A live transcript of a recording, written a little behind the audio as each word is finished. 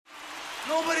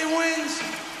Nobody wins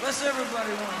unless everybody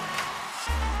wins.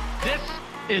 This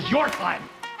is your time.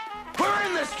 We're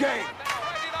in this game.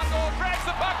 Drags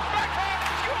the puck, backhand,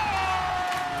 score!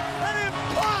 An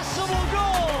impossible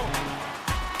goal.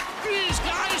 These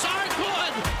guys are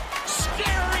good,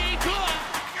 scary good,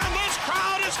 and this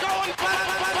crowd is going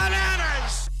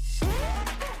bananas.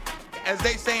 As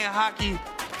they say in hockey,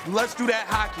 let's do that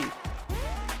hockey.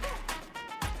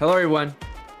 Hello, everyone.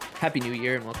 Happy New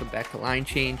Year, and welcome back to Line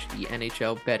Change, the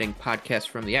NHL betting podcast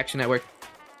from the Action Network.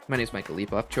 My name is Michael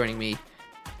Leapoff. Joining me,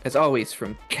 as always,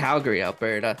 from Calgary,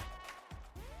 Alberta,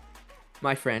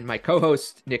 my friend, my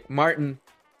co-host, Nick Martin.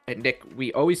 And Nick,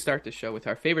 we always start the show with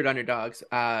our favorite underdogs,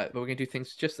 but we're going to do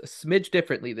things just a smidge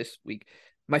differently this week.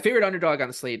 My favorite underdog on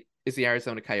the slate is the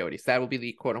Arizona Coyotes. That will be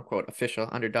the quote-unquote official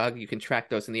underdog. You can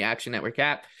track those in the Action Network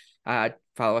app.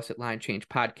 Follow us at Line Change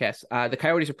Podcast. The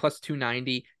Coyotes are plus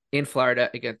 290 in Florida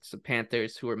against the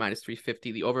Panthers, who are minus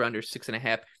 350. The over-under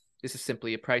 6.5. This is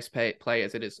simply a price play,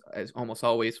 as it is as almost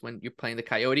always when you're playing the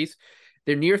Coyotes.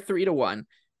 They're near 3-1.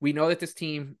 We know that this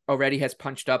team already has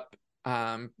punched up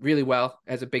really well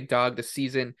as a big dog this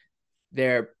season.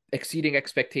 They're exceeding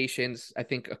expectations, I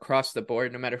think, across the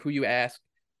board. No matter who you ask,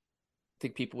 I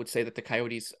think people would say that the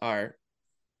Coyotes are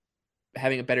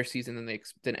having a better season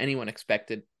than anyone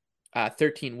expected.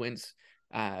 13 wins,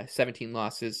 17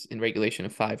 losses in regulation,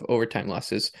 and 5 overtime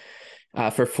losses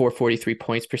for 443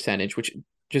 points percentage, which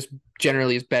just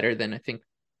generally is better than I think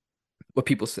what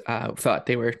people thought.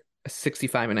 They were a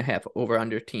 65.5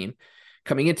 over-under team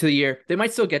coming into the year. They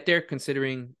might still get there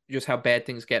considering just how bad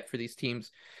things get for these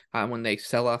teams when they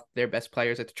sell off their best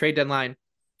players at the trade deadline.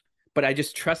 But I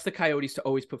just trust the Coyotes to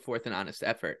always put forth an honest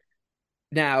effort.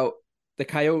 Now, the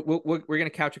Coyote, we're going to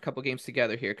couch a couple games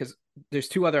together here because there's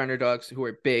two other underdogs who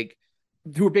are big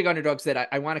underdogs that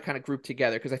I want to kind of group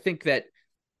together because I think that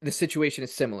the situation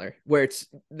is similar, where it's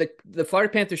the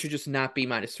Florida Panthers should just not be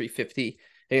minus 350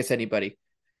 against anybody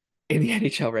in the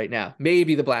NHL right now.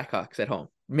 Maybe the Blackhawks at home.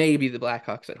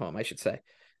 I should say.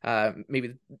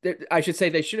 I should say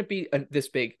they shouldn't be this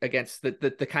big against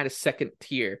the kind of second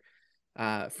tier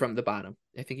from the bottom.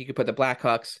 I think you could put the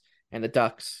Blackhawks and the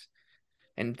Ducks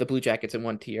and the Blue Jackets in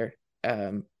one tier.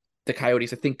 The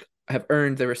Coyotes, I think, have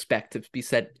earned the respect to be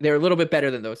said. They're a little bit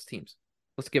better than those teams.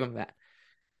 Let's give them that.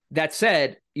 That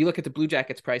said, you look at the Blue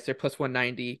Jackets price, they're plus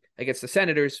 190 against the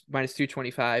Senators, minus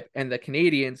 225, and the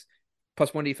Canadians,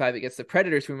 plus 185 against the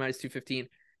Predators, who are minus 215.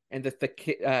 And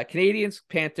the Canadians,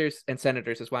 Panthers, and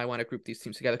Senators is why I want to group these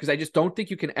teams together, because I just don't think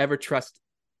you can ever trust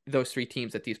those three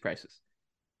teams at these prices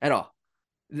at all.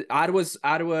 Ottawa's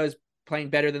playing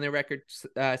better than their record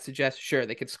suggests. Sure,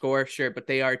 they could score, sure, but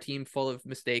they are a team full of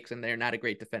mistakes, and they're not a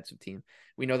great defensive team.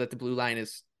 We know that the blue line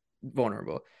is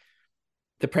vulnerable.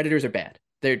 The Predators are bad.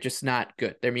 They're just not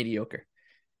good. They're mediocre.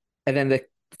 And then the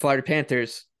Florida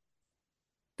Panthers,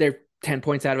 they're 10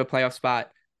 points out of a playoff spot.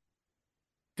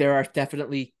 There are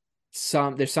definitely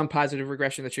some positive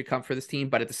regression that should come for this team,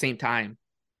 but at the same time,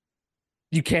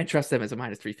 you can't trust them as a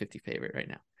minus 350 favorite right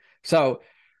now. So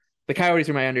the Coyotes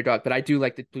are my underdog, but I do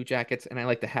like the Blue Jackets and I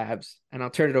like the Habs, and I'll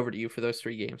turn it over to you for those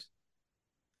three games.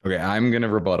 Okay, I'm going to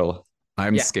rebuttal.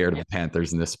 I'm scared of the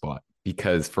Panthers in this spot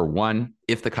because, for one,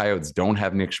 if the Coyotes don't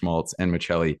have Nick Schmaltz and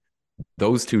Michelli,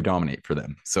 those two dominate for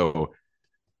them. So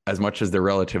as much as they're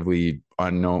relatively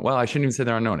unknown, well, I shouldn't even say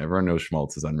they're unknown. Everyone knows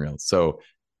Schmaltz is unreal. So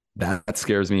that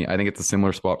scares me. I think it's a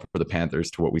similar spot for the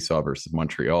Panthers to what we saw versus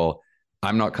Montreal.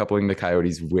 I'm not coupling the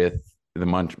Coyotes with the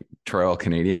Montreal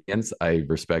Canadiens. I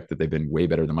respect that they've been way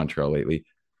better than Montreal lately.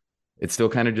 It still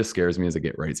kind of just scares me as a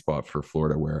get right spot for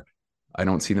Florida, where I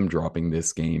don't see them dropping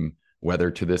this game.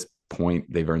 Whether to this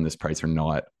point they've earned this price or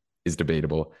not is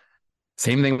debatable.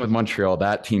 Same thing with Montreal.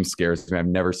 That team scares me. I've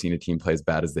never seen a team play as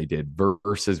bad as they did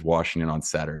versus Washington on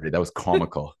Saturday. That was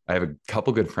comical. I have a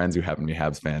couple good friends who happen to be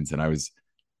Habs fans, and I was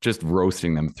just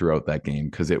roasting them throughout that game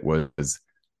because it was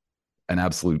an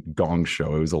absolute gong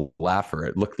show. It was a laugher.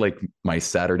 It looked like my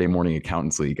Saturday morning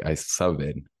accountants league I sub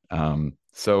in.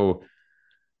 So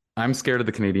I'm scared of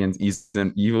the Canadians,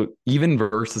 even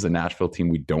versus a Nashville team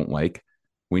we don't like.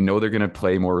 We know they're going to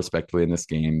play more respectfully in this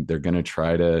game. They're going to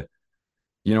try to,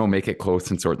 make it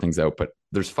close and sort things out. But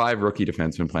there's 5 rookie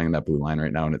defensemen playing in that blue line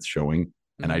right now, and it's showing.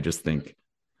 Mm-hmm. And I just think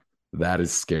that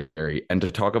is scary. And to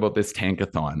talk about this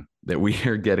tankathon that we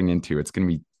are getting into, it's going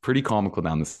to be pretty comical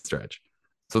down the stretch.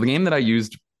 So the game that I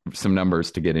used some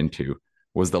numbers to get into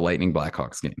was the Lightning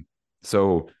Blackhawks game.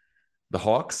 So the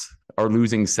Hawks are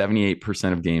losing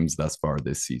 78% of games thus far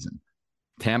this season.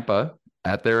 Tampa,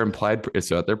 at their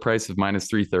price of minus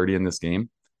 330 in this game,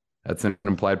 that's an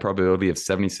implied probability of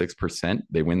 76%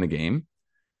 they win the game.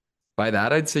 By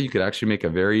that, I'd say you could actually make a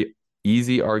very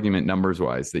easy argument numbers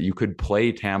wise that you could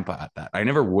play Tampa at that. I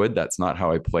never would. That's not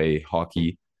how I play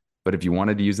hockey. But if you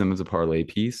wanted to use them as a parlay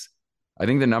piece, I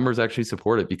think the numbers actually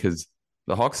support it because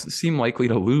the Hawks seem likely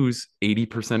to lose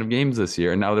 80% of games this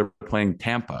year. And now they're playing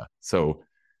Tampa. So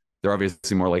they're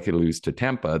obviously more likely to lose to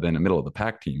Tampa than a middle of the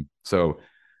pack team. So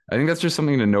I think that's just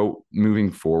something to note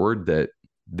moving forward, that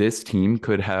this team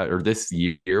could have, or this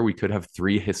year, we could have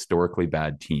 3 historically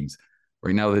bad teams.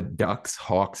 Right now, the Ducks,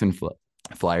 Hawks, and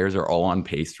Flyers are all on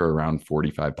pace for around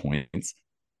 45 points.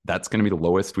 That's going to be the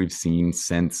lowest we've seen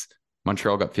since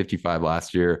Montreal got 55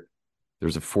 last year.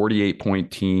 There's a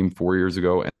 48-point team 4 years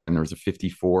ago, and there was a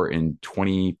 54 in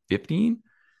 2015.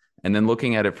 And then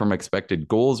looking at it from expected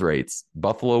goals rates,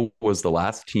 Buffalo was the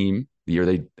last team the year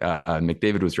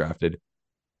McDavid was drafted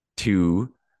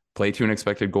to play to an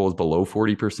expected goals below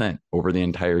 40% over the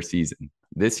entire season.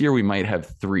 This year, we might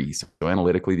have 3. So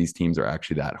analytically, these teams are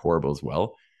actually that horrible as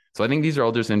well. So I think these are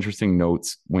all just interesting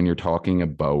notes when you're talking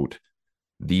about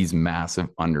these massive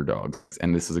underdogs.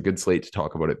 And this is a good slate to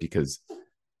talk about it because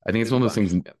I think it's one of those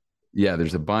things. Yeah,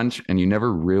 there's a bunch, and you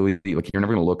never really, like, you're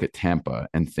never going to look at Tampa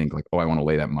and think like, oh, I want to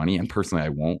lay that money. And personally, I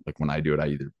won't. Like, when I do it, I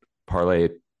either parlay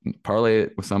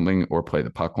it with something or play the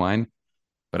puck line.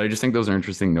 But I just think those are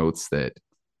interesting notes that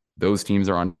those teams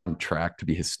are on track to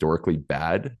be historically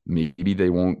bad. Maybe they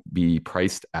won't be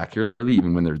priced accurately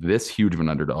even when they're this huge of an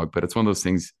underdog, but it's one of those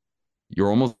things you're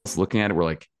almost looking at it where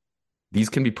like these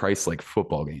can be priced like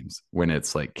football games when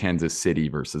it's like Kansas City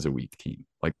versus a weak team.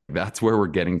 Like that's where we're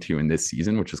getting to in this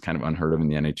season, which is kind of unheard of in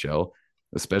the NHL,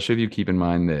 especially if you keep in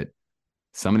mind that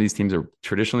some of these teams are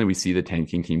traditionally, we see the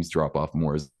tanking teams drop off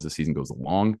more as the season goes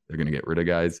along. They're going to get rid of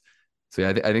guys. So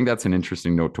yeah, I think that's an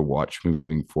interesting note to watch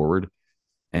moving forward.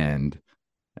 And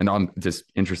on just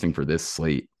interesting for this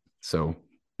slate. So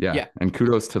yeah. And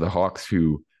kudos to the Hawks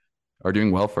who are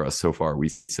doing well for us so far. We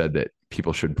said that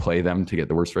people should play them to get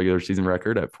the worst regular season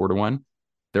record at 4-1.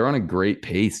 They're on a great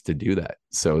pace to do that.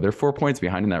 So they're 4 points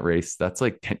behind in that race. That's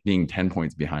like being 10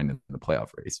 points behind in the playoff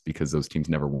race because those teams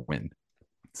never win.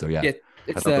 So yeah, it's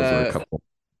I thought those were a couple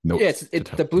notes. It's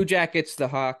the Blue Jackets, the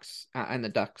Hawks, and the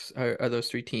Ducks are those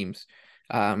 3 teams.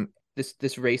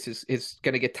 This race is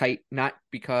going to get tight, not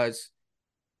because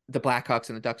the Blackhawks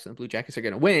and the Ducks and the Blue Jackets are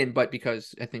going to win, but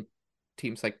because I think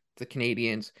teams like the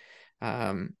Canadiens,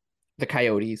 the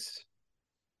Coyotes,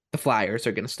 the Flyers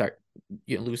are going to start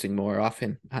losing more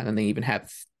often than they even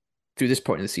have through this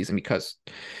point in the season, because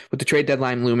with the trade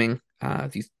deadline looming,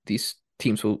 these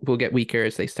teams will get weaker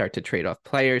as they start to trade off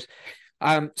players.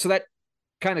 So that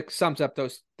kind of sums up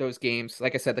those games.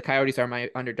 Like I said, the Coyotes are my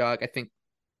underdog. I think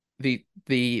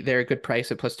they're a good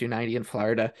price at plus 290 in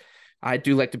Florida. I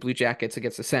do like the Blue Jackets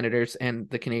against the Senators and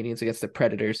the Canadiens against the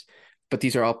Predators, but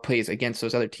these are all plays against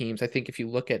those other teams. I think if you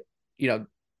look at, the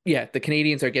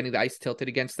Canadiens are getting the ice tilted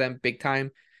against them big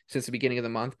time since the beginning of the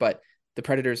month, but the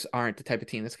Predators aren't the type of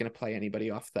team that's going to play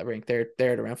anybody off that rank. They're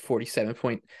at around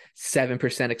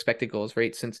 47.7% expected goals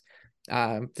rate since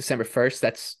December 1st.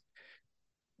 That's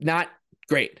not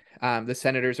great. The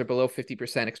Senators are below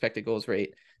 50% expected goals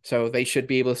rate. So they should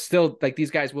be able to still, like,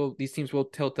 these teams will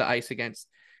tilt the ice against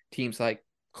teams like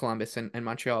Columbus and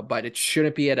Montreal, but it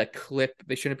shouldn't be at a clip.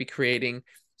 They shouldn't be creating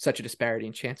such a disparity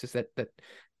in chances that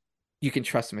you can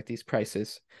trust them at these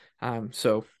prices. It's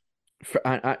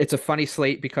a funny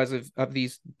slate because of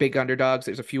these big underdogs.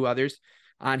 There's a few others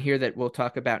on here that we'll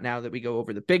talk about now that we go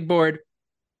over the big board.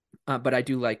 But I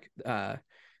do like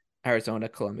Arizona,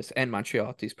 Columbus, and Montreal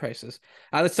at these prices.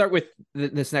 Let's start with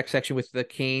this next section with the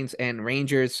Canes and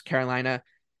Rangers. Carolina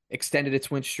extended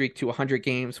its win streak to 100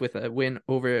 games with a win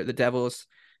over the Devils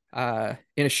in a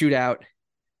shootout.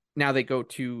 Now they go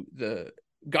to the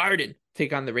Garden,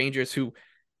 take on the Rangers, who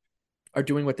are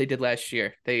doing what they did last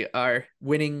year. They are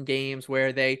winning games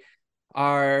where they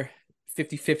are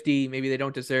 50-50. Maybe they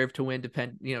don't deserve to win,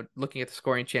 looking at the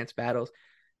scoring chance battles.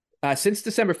 Since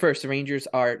December 1st, the Rangers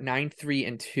are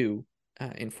 9-3-2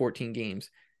 in 14 games.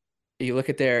 You look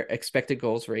at their expected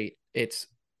goals rate, it's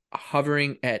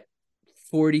hovering at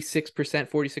 46%,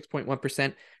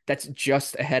 46.1%. That's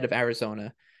just ahead of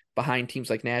Arizona, behind teams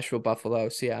like Nashville, Buffalo,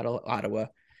 Seattle, Ottawa.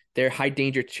 Their high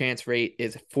danger chance rate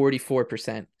is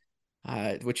 44%,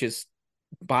 which is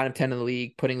bottom 10 in the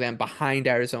league, putting them behind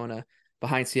Arizona,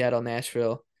 behind Seattle,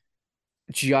 Nashville,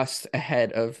 just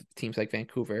ahead of teams like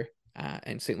Vancouver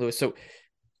and St. Louis. So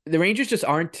the Rangers just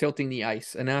aren't tilting the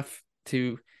ice enough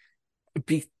to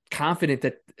be confident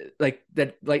that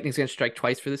Lightning's going to strike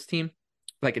twice for this team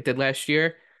like it did last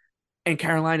year. And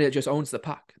Carolina just owns the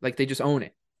puck. Like, they just own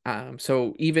it.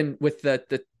 So even with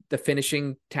the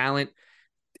finishing talent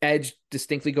edge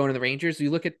distinctly going to the Rangers, you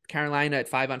look at Carolina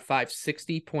at 5-on-5,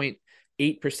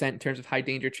 in terms of high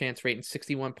danger chance rate and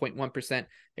 61.1%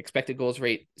 expected goals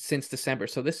rate since December.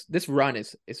 So this run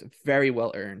is very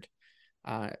well earned.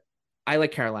 I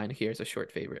like Carolina here as a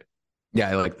short favorite. Yeah,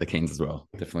 I like the Canes as well,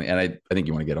 definitely. And I think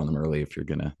you want to get on them early if you're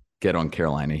going to get on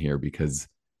Carolina here, because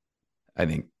I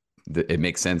think it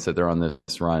makes sense that they're on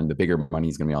this run. The bigger money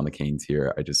is going to be on the Canes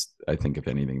here. I think if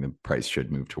anything, the price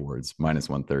should move towards minus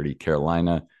 130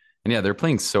 Carolina. And yeah, they're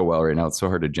playing so well right now. It's so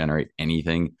hard to generate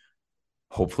anything.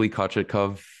 Hopefully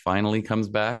Kochetkov finally comes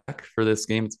back for this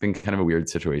game. It's been kind of a weird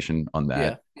situation on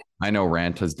that. Yeah. I know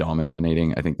Ranta's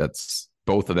dominating. I think that's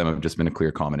both of them have just been a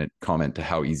clear comment to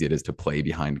how easy it is to play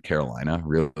behind Carolina.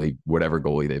 Really, whatever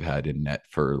goalie they've had in net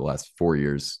for the last 4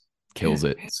 years kills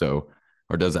it. So,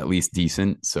 or does at least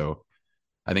decent. So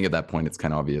I think at that point, it's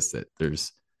kind of obvious that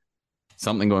there's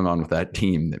something going on with that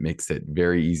team that makes it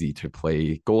very easy to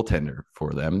play goaltender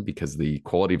for them, because the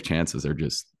quality of chances are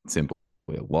just simply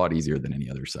a lot easier than any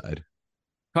other side.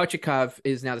 Kochetkov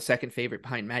is now the second favorite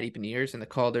behind Matty Beniers in the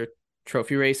Calder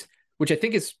Trophy race, which I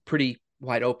think is pretty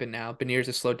wide open now. Beniers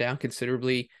has slowed down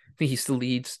considerably. I think he still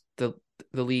leads the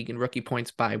league in rookie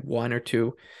points by 1 or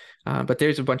 2. But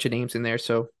there's a bunch of names in there.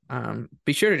 So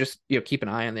be sure to just keep an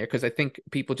eye on there, because I think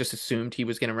people just assumed he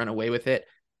was going to run away with it.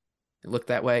 It looked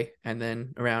that way. And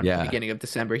then around the beginning of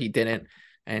December, he didn't.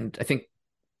 And I think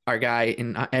our guy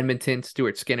in Edmonton,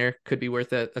 Stuart Skinner, could be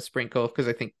worth a sprinkle, because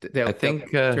I think they'll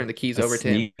turn the keys over to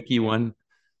him. Sneaky one.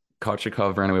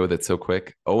 Kochetkov ran away with it so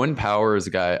quick. Owen Power is a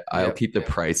guy I'll keep the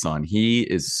price on. He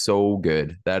is so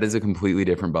good. That is a completely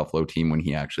different Buffalo team when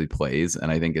he actually plays.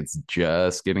 And I think it's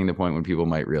just getting the point when people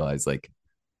might realize like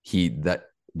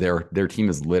their team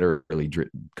is literally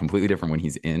completely different when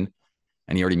he's in.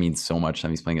 And he already means so much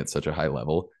time. He's playing at such a high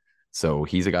level. So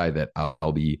he's a guy that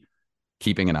I'll be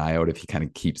keeping an eye out if he kind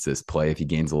of keeps this play, if he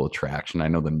gains a little traction. I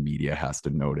know the media has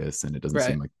to notice, and it doesn't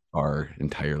seem like they are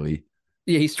entirely.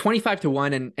 Yeah, he's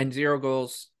 25-1 and 0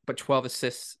 goals, but 12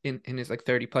 assists in his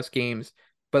 30 plus games.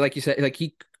 But like you said,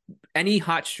 any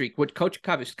hot streak, what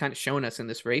Kochetkov is kind of showing us in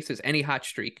this race is any hot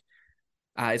streak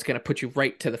is going to put you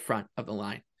right to the front of the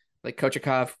line. Like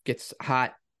Kochetkov gets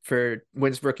hot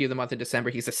wins Rookie of the Month in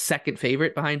December. He's the second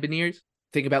favorite behind Beniers.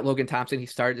 Think about Logan Thompson. He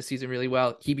started the season really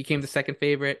well. He became the second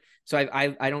favorite. So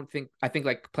I think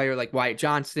like a player like Wyatt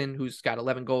Johnston, who's got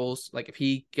 11 goals, like if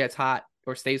he gets hot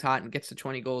or stays hot and gets to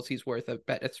 20 goals, he's worth a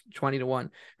bet. It's 20-1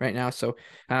 right now. So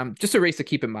just a race to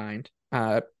keep in mind.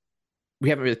 We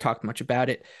haven't really talked much about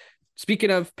it.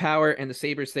 Speaking of power and the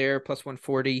Sabres there, plus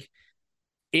 140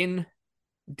 in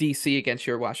DC against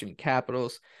your Washington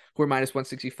Capitals, who are minus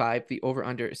 165. The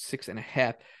over-under is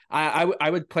 6.5. I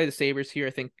would play the Sabres here.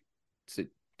 I think it's a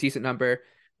decent number.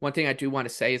 One thing I do want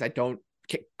to say is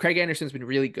Craig Anderson's been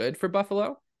really good for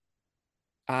Buffalo.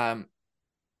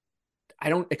 I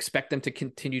don't expect them to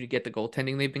continue to get the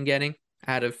goaltending they've been getting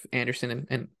out of Anderson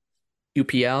and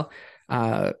UPL.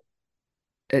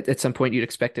 At some point, you'd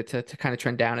expect it to kind of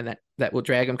trend down, and that will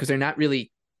drag them, because they're not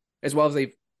really, as well as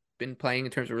they've been playing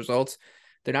in terms of results,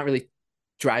 they're not really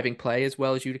driving play as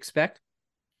well as you'd expect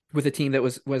with a team that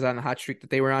was on the hot streak that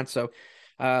they were on. So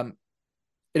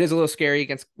it is a little scary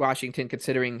against Washington,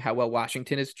 considering how well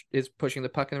Washington is pushing the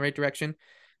puck in the right direction.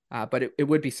 But it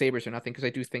would be Sabres or nothing, because I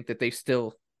do think that they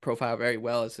still profile very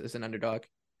well as an underdog.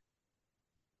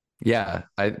 Yeah,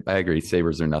 I agree.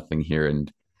 Sabres are nothing here.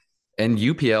 And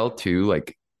UPL too,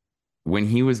 like when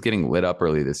he was getting lit up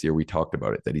early this year, we talked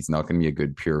about it, that he's not going to be a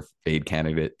good pure fade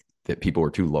candidate, that people were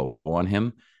too low on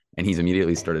him. And he's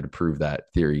immediately started to prove that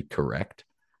theory correct.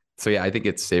 So yeah, I think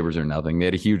it's Sabres or nothing. They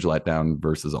had a huge letdown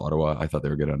versus Ottawa. I thought they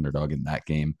were a good underdog in that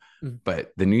game.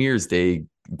 But the New Year's Day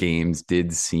games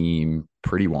did seem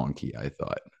pretty wonky, I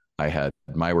thought. I had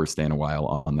my worst day in a while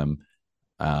on them.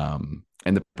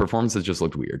 And the performances just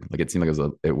looked weird. Like it seemed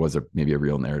like it was maybe a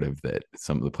real narrative that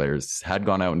some of the players had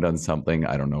gone out and done something.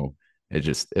 I don't know.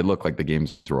 It looked like the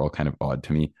games were all kind of odd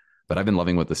to me. But I've been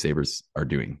loving what the Sabres are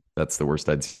doing. That's the worst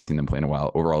I'd seen them play in a while.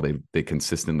 Overall, they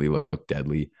consistently look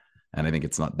deadly. And I think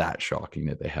it's not that shocking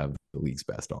that they have the league's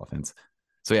best offense.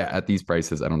 So yeah, at these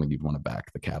prices, I don't think you'd want to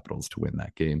back the Capitals to win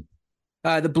that game.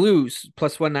 The Blues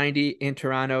plus 190 in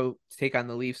Toronto to take on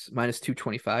the Leafs minus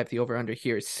 225. The over-under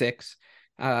here is 6.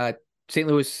 St.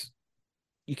 Louis,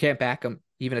 you can't back them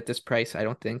even at this price, I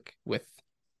don't think, with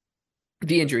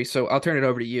the injury. So I'll turn it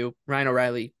over to you. Ryan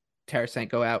O'Reilly,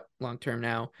 Tarasenko out long-term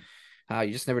now.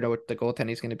 You just never know what the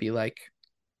goaltending is going to be like.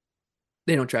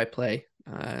 They don't drive play.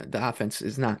 The offense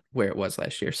is not where it was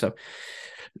last year. So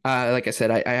like I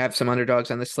said, I have some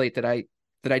underdogs on the slate that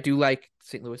I do like.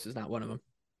 St. Louis is not one of them.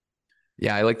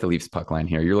 Yeah, I like the Leafs puck line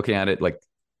here. You're looking at it like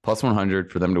plus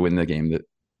 100 for them to win the game.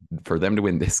 for them to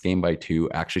win this game by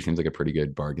 2 actually seems like a pretty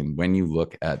good bargain when you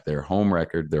look at their home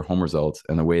record, their home results,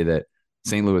 and the way that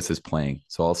St. Louis is playing.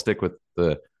 So I'll stick with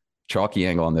the chalky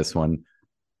angle on this one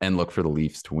and look for the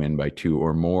Leafs to win by 2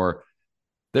 or more.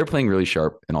 They're playing really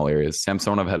sharp in all areas.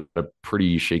 Samsonov had a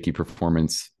pretty shaky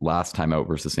performance last time out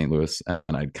versus St. Louis,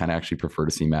 and I'd kind of actually prefer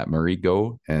to see Matt Murray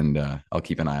go, and I'll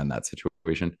keep an eye on that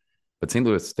situation. But St.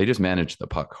 Louis, they just managed the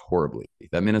puck horribly.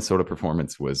 That Minnesota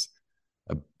performance was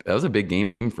a big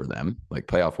game for them, like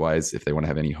playoff wise, if they want to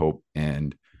have any hope.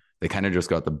 And they kind of just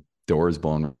got the doors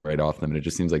blown right off them. And it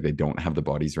just seems like they don't have the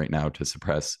bodies right now to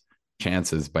suppress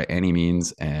chances by any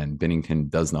means. And Binnington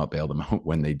does not bail them out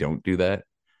when they don't do that.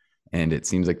 And it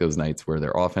seems like those nights where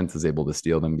their offense is able to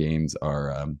steal them games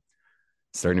are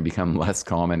starting to become less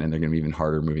common, and they're going to be even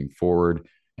harder moving forward.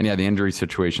 And yeah, the injury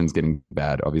situation is getting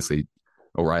bad. Obviously,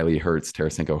 O'Reilly hurts,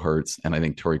 Tarasenko hurts, and I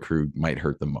think Torrey Krug might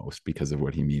hurt the most because of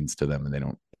what he means to them, and they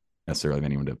don't necessarily have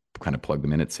anyone to kind of plug the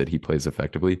minutes that he plays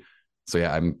effectively. So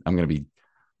yeah, I'm going to be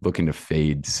looking to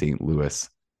fade St. Louis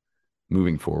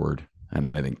moving forward,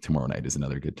 and I think tomorrow night is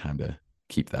another good time to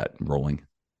keep that rolling.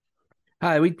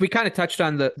 We kind of touched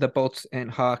on the Bolts and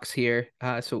Hawks here,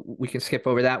 so we can skip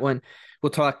over that one.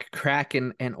 We'll talk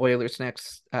Kraken and Oilers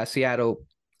next. Seattle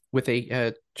with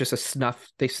just a snuff.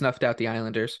 They snuffed out the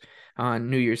Islanders on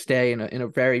New Year's Day in a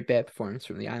very bad performance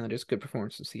from the Islanders. Good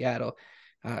performance from Seattle.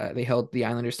 They held the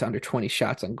Islanders to under 20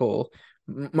 shots on goal.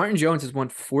 Martin Jones has won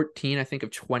 14, I think,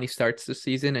 of 20 starts this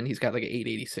season, and he's got like an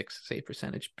 886 save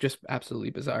percentage. Just absolutely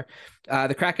bizarre.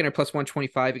 The Kraken are plus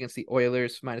 125 against the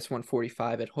Oilers, minus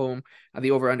 145 at home.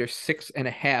 The over-under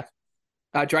 6.5.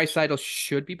 Draisaitl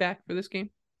should be back for this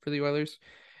game for the Oilers.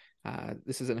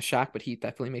 This isn't a shock, but he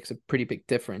definitely makes a pretty big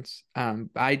difference.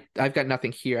 I've got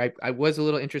nothing here. I was a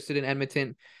little interested in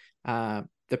Edmonton.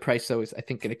 The price, though, is, I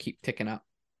think, going to keep ticking up.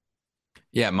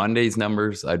 Yeah, Monday's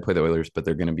numbers, I'd play the Oilers, but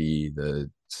they're going to be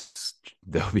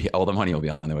all the money will be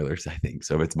on the Oilers, I think.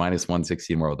 So if it's minus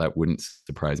 160 tomorrow, that wouldn't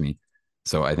surprise me.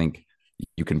 So I think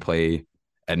you can play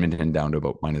Edmonton down to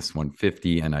about minus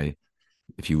 150. And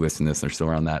if you listen to this, they're still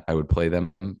around that, I would play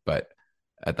them. But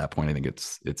at that point, I think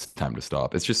it's time to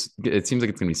stop. It seems like it's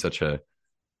going to be such a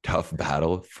tough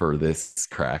battle for this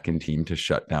Kraken team to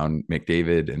shut down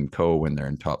McDavid and co when they're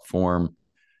in top form.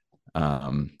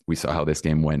 We saw how this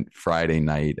game went Friday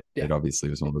night. Yeah. It obviously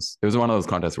was one of those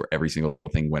contests where every single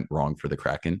thing went wrong for the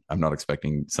Kraken. I'm not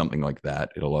expecting something like that.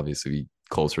 It'll obviously be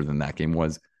closer than that game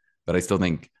was, but I still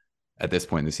think at this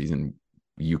point in the season,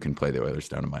 you can play the Oilers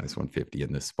down to minus 150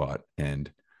 in this spot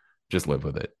and just live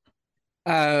with it.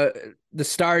 The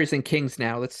Stars and Kings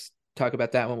now. Let's talk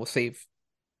about that one. We'll save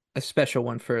a special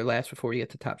one for last before we get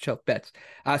to top shelf bets.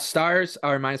 Stars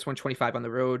are minus 125 on the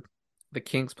road. The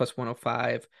Kings plus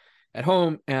 105 at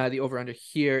home. The over-under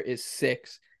here is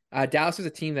 6. Dallas is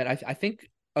a team that I think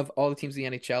of all the teams in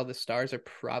the NHL, the Stars are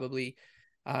probably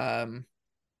the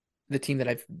team that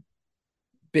I've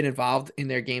been involved in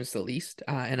their games the least,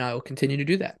 and I will continue to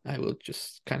do that. I will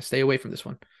just kind of stay away from this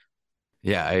one.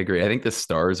 Yeah, I agree. I think the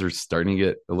Stars are starting to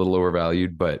get a little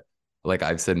overvalued, but like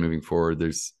I've said, moving forward,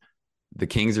 the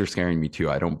Kings are scaring me too.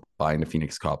 I don't buy into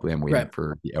Phoenix Copley. I'm waiting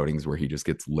for the outings where he just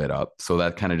gets lit up. So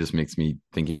that kind of just makes me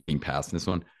thinking past this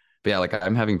one. But yeah, like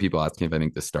I'm having people asking if I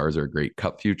think the Stars are a great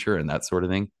cup future and that sort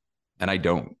of thing. And I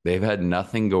don't. They've had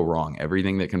nothing go wrong.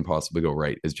 Everything that can possibly go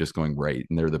right is just going right.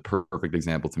 And they're the perfect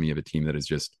example to me of a team that is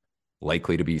just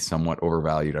likely to be somewhat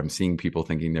overvalued. I'm seeing people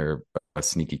thinking they're a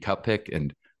sneaky cup pick,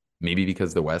 and maybe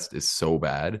because the West is so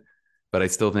bad. But I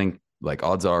still think like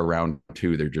odds are round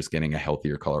 2, they're just getting a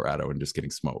healthier Colorado and just getting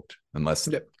smoked, unless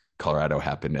Colorado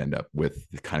happened to end up with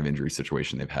the kind of injury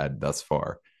situation they've had thus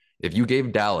far. If you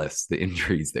gave Dallas the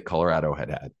injuries that Colorado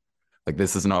had, like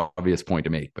this is an obvious point to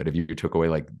make, but if you took away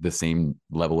like the same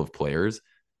level of players,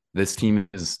 this team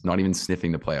is not even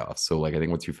sniffing the playoffs. So like I think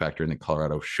once you factor in that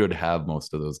Colorado should have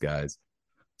most of those guys.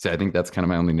 So I think that's kind of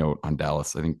my only note on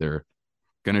Dallas. I think they're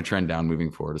going to trend down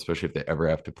moving forward, especially if they ever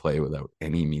have to play without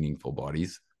any meaningful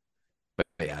bodies. But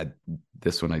yeah,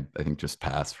 this one I think just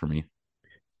passed for me.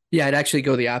 Yeah, I'd actually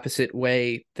go the opposite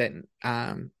way than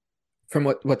from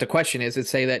what the question is. It'd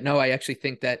say that no, I actually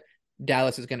think that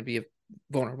Dallas is going to be a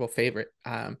vulnerable favorite.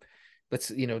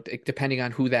 Depending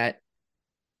on who that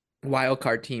wild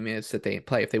card team is that they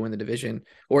play, if they win the division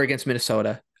or against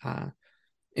Minnesota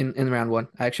in round 1,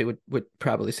 I actually would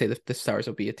probably say that the Stars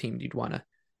will be a team you'd want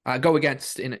to go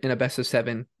against in a best of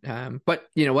 7. But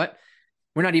you know what?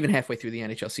 We're not even halfway through the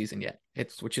NHL season yet.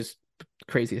 Which is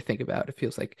crazy to think about. It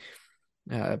feels like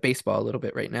baseball a little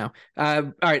bit right now.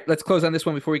 All right, let's close on this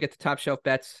one before we get to top shelf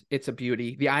bets. It's a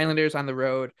beauty. The Islanders on the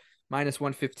road,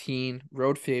 -115.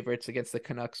 Road favorites against the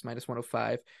Canucks,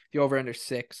 -105. The over under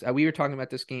 6. We were talking about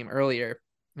this game earlier,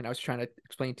 and I was trying to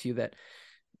explain to you that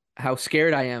how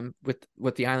scared I am with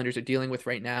what the Islanders are dealing with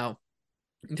right now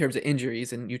in terms of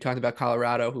injuries. And you talked about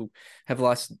Colorado, who have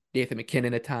lost Nathan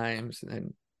McKinnon at times,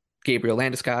 and Gabriel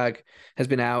Landeskog has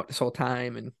been out this whole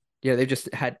time. And yeah, they've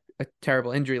just had a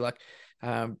terrible injury luck.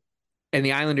 And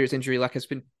the Islanders' injury luck has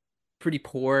been pretty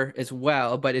poor as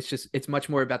well, but it's much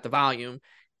more about the volume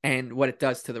and what it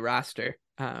does to the roster.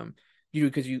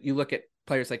 Because you look at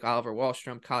players like Oliver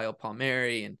Wahlstrom, Kyle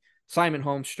Palmieri, and Simon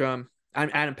Holmstrom.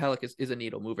 Adam Pelech is a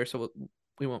needle mover, so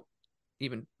we won't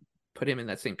even put him in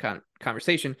that same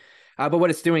conversation. But what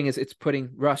it's doing is it's putting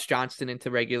Ross Johnston into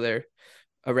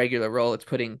a regular role. It's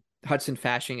putting Hudson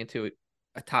Fasching into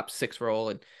a top 6 role,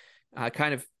 and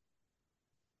kind of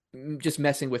just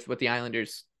messing with what the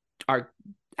Islanders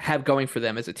have going for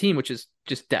them as a team, which is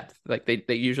just depth. Like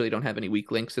they usually don't have any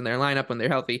weak links in their lineup when they're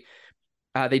healthy.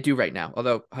 They do right now,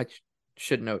 although I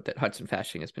should note that Hudson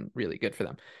Fasching has been really good for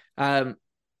them.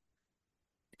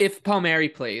 If Palmieri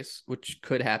plays, which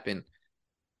could happen,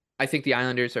 I think the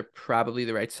Islanders are probably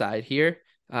the right side here.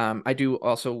 I do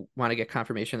also want to get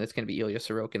confirmation that's going to be Ilya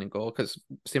Sorokin in goal, because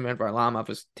Semyon Varlamov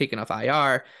was taken off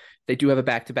IR. They do have a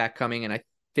back-to-back coming, and I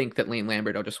think that Lane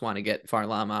Lambert will just want to get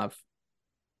Varlamov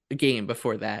a game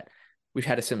before that. We've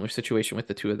had a similar situation with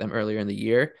the two of them earlier in the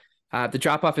year. The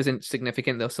drop-off isn't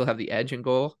significant. They'll still have the edge in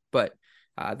goal, but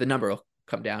the number will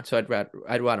come down. So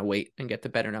I'd want to wait and get the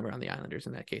better number on the Islanders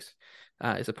in that case,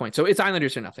 is the point. So it's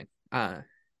Islanders or nothing.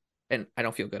 And I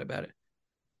don't feel good about it.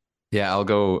 Yeah, I'll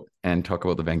go and talk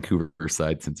about the Vancouver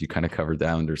side since you kind of covered the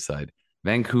Islanders side.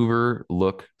 Vancouver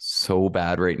look so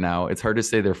bad right now. It's hard to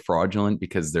say they're fraudulent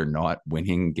because they're not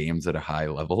winning games at a high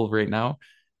level right now,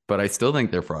 but I still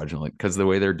think they're fraudulent because the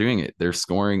way they're doing it, they're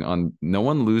scoring on, no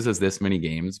one loses this many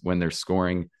games when they're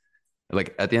scoring.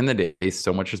 Like at the end of the day,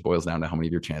 so much just boils down to how many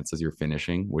of your chances you're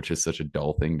finishing, which is such a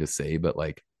dull thing to say, but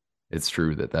like it's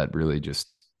true that really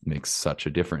just makes such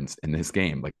a difference in this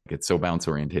game. Like it's so bounce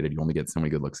orientated. You only get so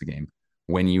many good looks a game.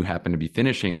 When you happen to be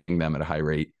finishing them at a high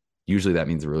rate, usually that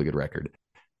means a really good record.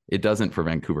 It doesn't for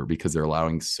Vancouver because they're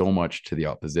allowing so much to the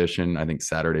opposition. I think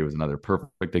Saturday was another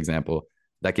perfect example.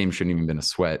 That game shouldn't even been a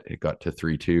sweat. It got to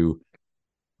 3-2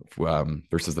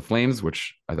 versus the Flames,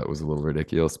 which I thought was a little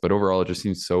ridiculous. But overall, it just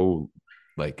seems so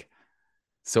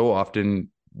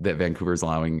often that Vancouver's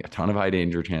allowing a ton of high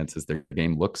danger chances. Their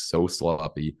game looks so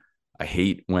sloppy. I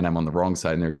hate when I'm on the wrong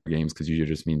side in their games because usually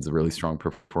just means a really strong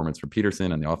performance from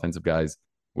Peterson and the offensive guys,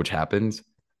 which happens.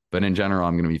 But in general,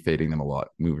 I'm going to be fading them a lot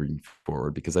moving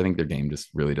forward because I think their game just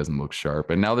really doesn't look sharp.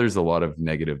 And now there's a lot of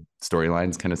negative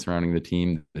storylines kind of surrounding the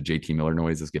team. The JT Miller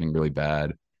noise is getting really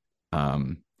bad.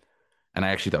 And I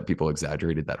actually thought people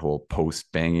exaggerated that whole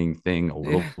post banging thing a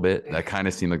little bit. That kind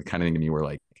of seemed like the kind of thing to me where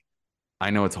like,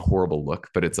 I know it's a horrible look,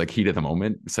 but it's like heat of the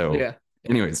moment. So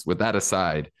anyways, with that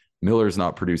aside, Miller's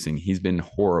not producing. He's been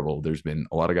horrible. There's been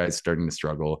a lot of guys starting to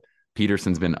struggle.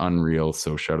 Peterson's been unreal,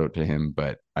 so shout out to him.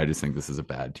 But I just think this is a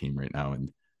bad team right now,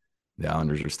 and the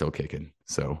Islanders are still kicking.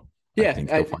 So I think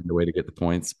they'll find a way to get the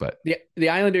points. But the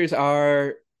Islanders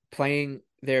are playing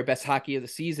their best hockey of the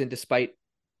season despite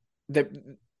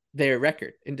their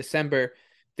record. In December,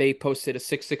 they posted a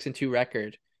 6-6-2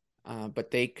 record,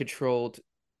 but they controlled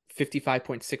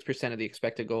 55.6% of the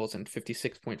expected goals and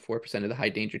 56.4% of the high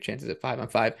danger chances at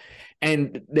 5-on-5.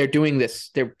 And they're doing this.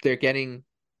 They're getting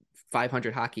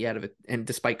 500 hockey out of it. And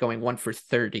despite going 1 for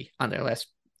 30 on their last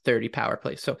 30 power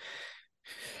plays. So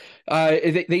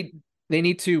they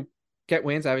need to get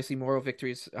wins. Obviously moral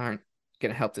victories aren't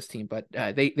going to help this team, but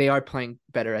they are playing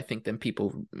better, I think, than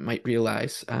people might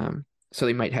realize. So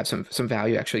they might have some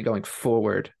value actually going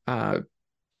forward. But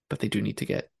they do need to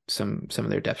get some of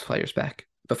their depth players back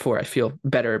before I feel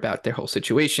better about their whole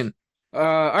situation. All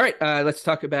right, let's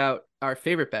talk about our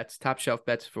favorite bets, top shelf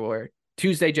bets for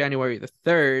Tuesday, January the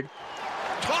 3rd.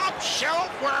 Top shelf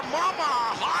where mama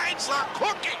hides the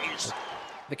cookies.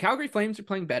 The Calgary Flames are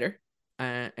playing better,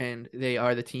 and they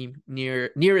are the team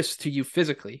nearest to you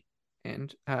physically,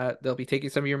 and they'll be taking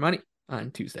some of your money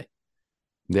on Tuesday.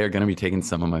 They're going to be taking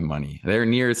some of my money. They're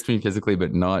nearest to me physically,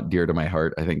 but not dear to my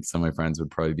heart. I think some of my friends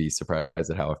would probably be surprised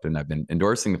at how often I've been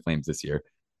endorsing the Flames this year.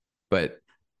 But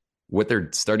what they're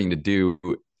starting to do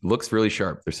looks really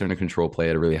sharp. They're starting to control play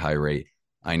at a really high rate.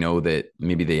 I know that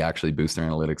maybe they actually boost their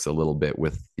analytics a little bit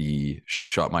with the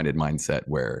shot-minded mindset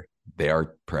where they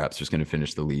are perhaps just going to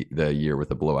finish the year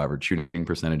with a below-average shooting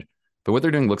percentage. But what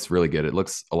they're doing looks really good. It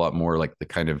looks a lot more like the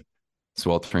kind of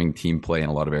sweltering team play in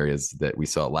a lot of areas that we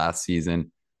saw last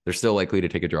season. They're still likely to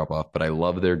take a drop off, but I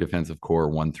love their defensive core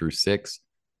 1 through 6.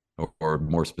 or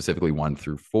more specifically 1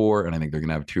 through 4. And I think they're going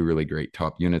to have 2 really great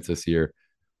top units this year,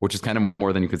 which is kind of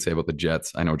more than you could say about the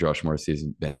Jets. I know Josh Morrissey has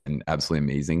been absolutely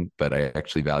amazing, but I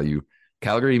actually value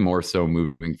Calgary more so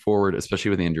moving forward, especially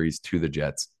with the injuries to the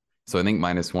Jets. So I think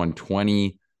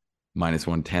 -120,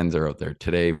 -110s are out there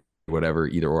today, whatever,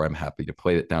 either or. I'm happy to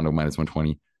play it down to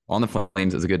 -120. On the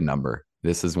Flames is a good number.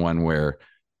 This is one where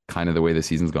kind of the way the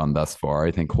season's gone thus far,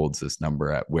 I think holds this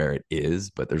number at where it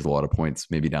is, but there's a lot of points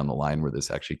maybe down the line where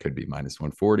this actually could be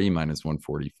 -140,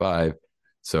 -145.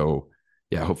 So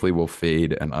yeah, hopefully we'll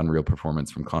fade an unreal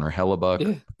performance from Connor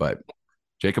Hellebuck, but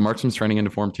Jacob Markstrom's trending into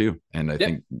form too. And I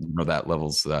think, that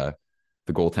levels the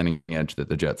goaltending edge that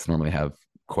the Jets normally have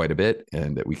quite a bit,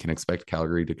 and that we can expect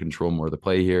Calgary to control more of the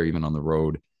play here, even on the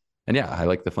road. And yeah, I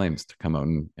like the Flames to come out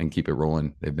and keep it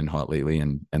rolling. They've been hot lately,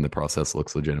 and the process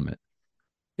looks legitimate.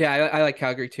 Yeah, I like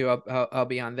Calgary too. I'll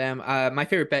be on them. My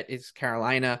favorite bet is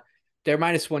Carolina. They're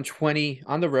 -120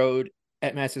 on the road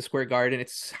at Madison Square Garden.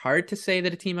 It's hard to say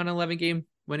that a team on an 11-game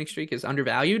winning streak is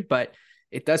undervalued, but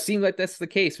it does seem like that's the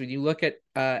case. When you look at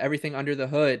everything under the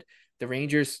hood, the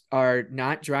Rangers are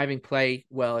not driving play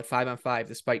well at 5-on-5,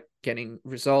 despite getting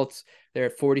results. They're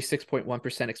at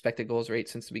 46.1% expected goals rate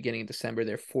since the beginning of December.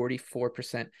 They're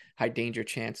 44% high danger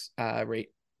chance rate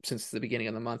since the beginning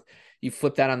of the month. You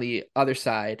flip that on the other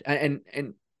side, and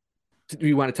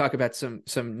we want to talk about some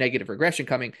negative regression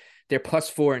coming. They're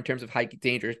 +4 in terms of high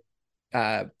danger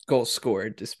goals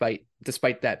scored, despite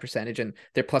that percentage, and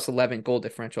they're +11 goal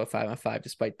differential at 5-on-5,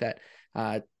 despite that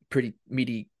pretty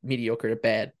mediocre to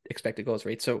bad expected goals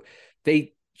rate. So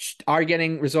they are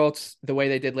getting results the way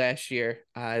they did last year.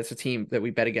 It's a team that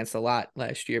we bet against a lot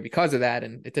last year because of that,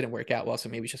 and it didn't work out well. So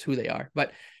maybe it's just who they are.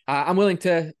 But I'm willing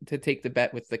to take the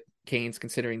bet with the Canes,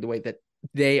 considering the way that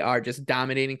they are just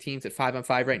dominating teams at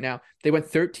 5-on-5 right now. They went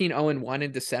 13-0-1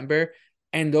 in December,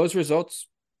 and those results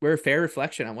were a fair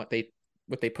reflection on what they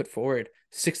put forward.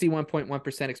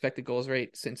 61.1% expected goals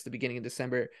rate since the beginning of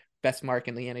December, best mark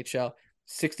in the NHL.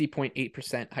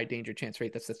 60.8% high danger chance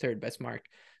rate. That's the third best mark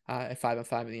at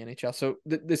 5-on-5 in the NHL. So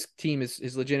this team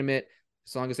is legitimate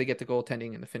as long as they get the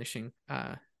goaltending and the finishing.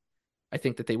 I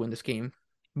think that they win this game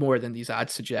more than these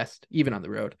odds suggest, even on the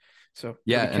road. So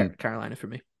yeah, and Carolina for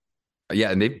me.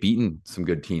 Yeah, and they've beaten some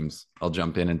good teams. I'll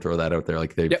jump in and throw that out there.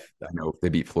 Like I know they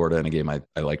beat Florida in a game. I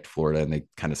liked Florida, and they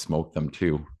kind of smoked them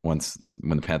too when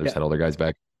the Panthers had all their guys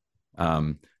back.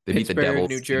 They beat the Devils,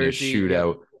 New Jersey, in a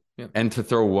shootout. Yeah. And to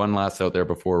throw one last out there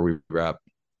before we wrap,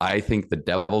 I think the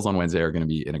Devils on Wednesday are going to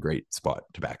be in a great spot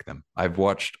to back them. I've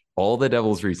watched all the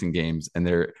Devils' recent games,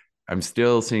 and I'm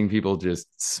still seeing people just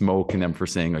smoking them for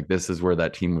saying like this is where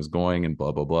that team was going and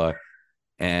blah blah blah.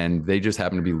 And they just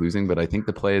happen to be losing, but I think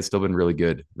the play has still been really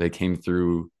good. They came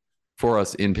through for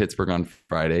us in Pittsburgh on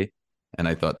Friday, and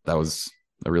I thought that was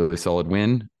a really solid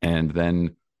win. And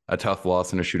then a tough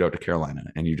loss and a shootout to Carolina,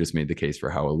 and you just made the case for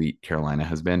how elite Carolina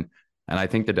has been. And I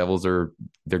think the Devils they're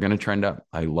going to trend up.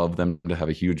 I love them to have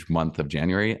a huge month of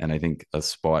January, and I think a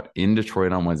spot in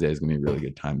Detroit on Wednesday is going to be a really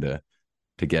good time to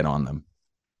get on them.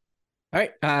 All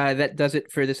right, that does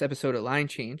it for this episode of Line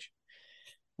Change.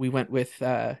 We went with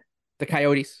the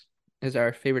Coyotes as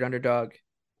our favorite underdog,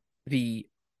 the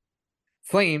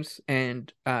Flames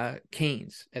and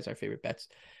Canes as our favorite bets.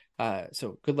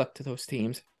 So good luck to those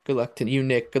teams. Good luck to you,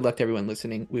 Nick. Good luck to everyone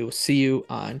listening. We will see you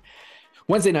on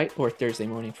Wednesday night or Thursday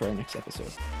morning for our next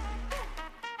episode.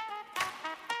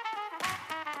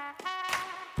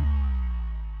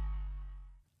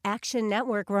 Action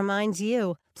Network reminds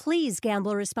you, please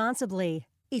gamble responsibly.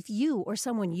 If you or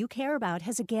someone you care about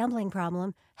has a gambling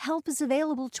problem, help is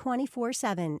available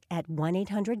 24/7 at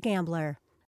 1-800-GAMBLER.